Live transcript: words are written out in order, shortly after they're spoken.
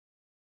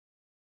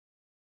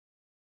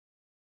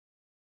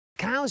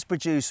Cows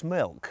produce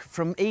milk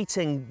from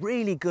eating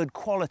really good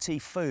quality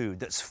food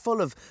that's full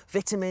of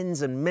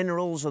vitamins and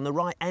minerals and the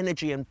right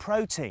energy and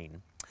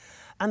protein.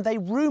 And they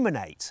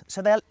ruminate,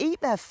 so they'll eat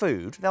their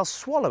food, they'll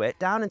swallow it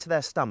down into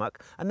their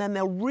stomach, and then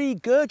they'll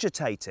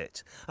regurgitate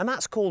it, and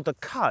that's called the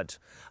cud,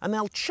 and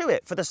they'll chew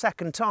it for the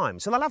second time,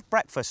 so they'll have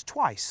breakfast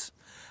twice.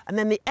 And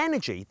then the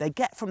energy they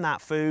get from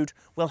that food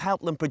will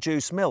help them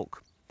produce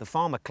milk. The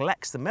farmer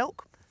collects the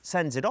milk,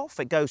 sends it off,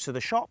 it goes to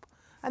the shop,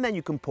 and then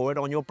you can pour it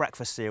on your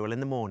breakfast cereal in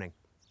the morning.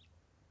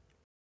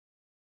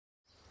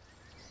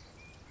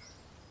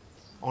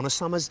 On a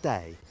summer's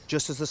day,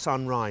 just as the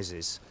sun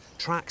rises,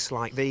 tracks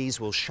like these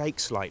will shake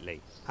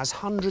slightly as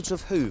hundreds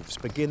of hooves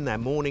begin their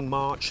morning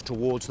march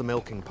towards the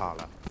milking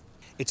parlour.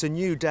 It's a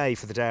new day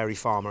for the dairy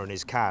farmer and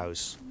his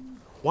cows.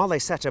 While they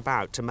set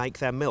about to make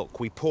their milk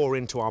we pour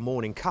into our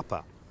morning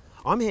cuppa,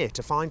 I'm here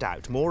to find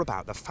out more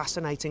about the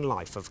fascinating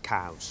life of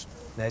cows.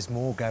 There's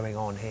more going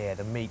on here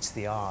than meets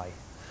the eye.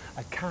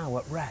 A cow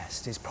at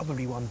rest is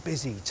probably one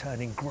busy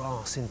turning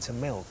grass into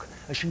milk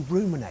as she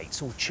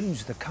ruminates or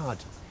chews the cud.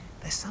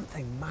 There's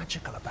something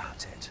magical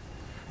about it,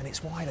 and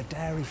it's why the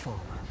dairy farmer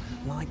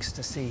likes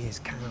to see his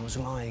cows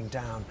lying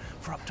down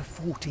for up to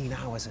 14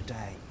 hours a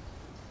day.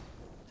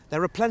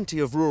 There are plenty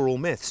of rural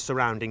myths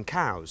surrounding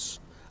cows,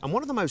 and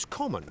one of the most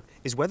common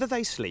is whether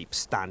they sleep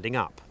standing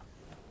up.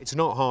 It's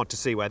not hard to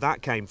see where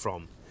that came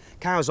from.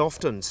 Cows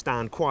often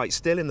stand quite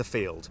still in the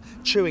field,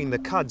 chewing the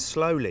cud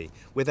slowly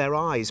with their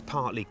eyes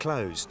partly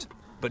closed.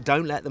 But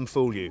don't let them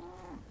fool you.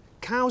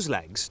 Cows'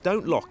 legs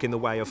don't lock in the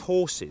way of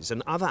horses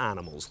and other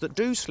animals that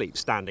do sleep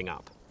standing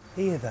up.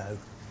 Here, though,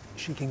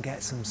 she can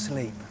get some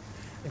sleep,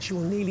 and she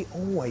will nearly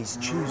always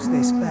choose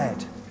this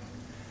bed.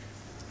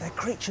 They're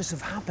creatures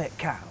of habit,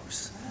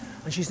 cows,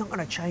 and she's not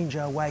going to change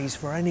her ways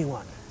for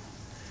anyone.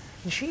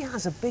 And she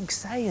has a big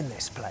say in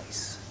this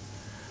place.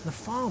 The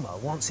farmer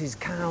wants his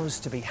cows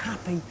to be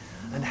happy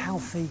and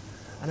healthy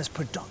and as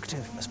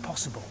productive as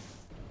possible.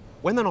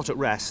 When they're not at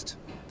rest,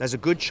 there's a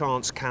good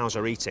chance cows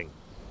are eating.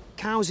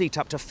 Cows eat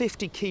up to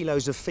 50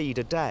 kilos of feed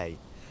a day,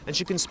 and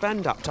she can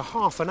spend up to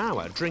half an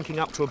hour drinking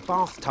up to a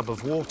bathtub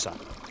of water.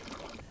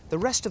 The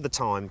rest of the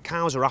time,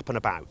 cows are up and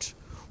about,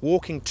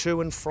 walking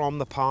to and from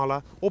the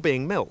parlour or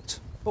being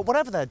milked. But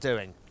whatever they're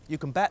doing, you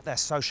can bet they're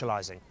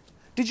socialising.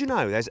 Did you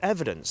know there's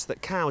evidence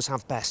that cows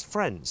have best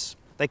friends?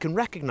 They can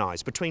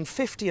recognise between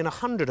 50 and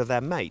 100 of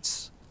their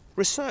mates.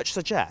 Research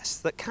suggests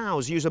that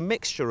cows use a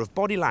mixture of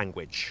body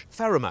language,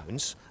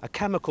 pheromones, a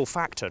chemical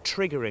factor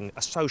triggering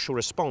a social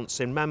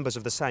response in members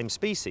of the same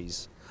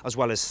species, as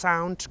well as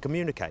sound to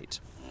communicate.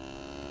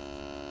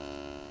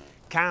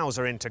 Cows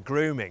are into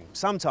grooming.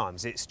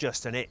 Sometimes it's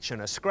just an itch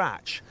and a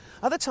scratch.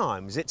 Other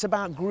times it's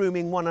about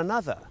grooming one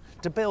another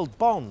to build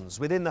bonds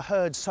within the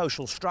herd's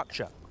social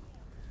structure.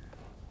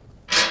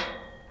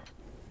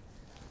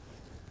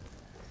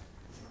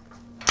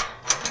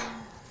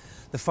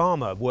 The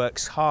farmer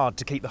works hard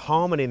to keep the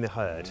harmony in the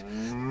herd,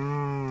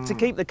 to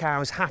keep the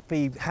cows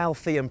happy,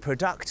 healthy and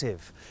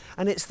productive.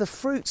 And it's the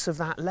fruits of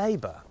that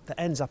labour that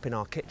ends up in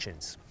our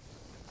kitchens.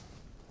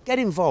 Get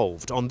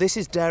involved on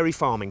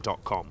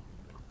thisisdairyfarming.com.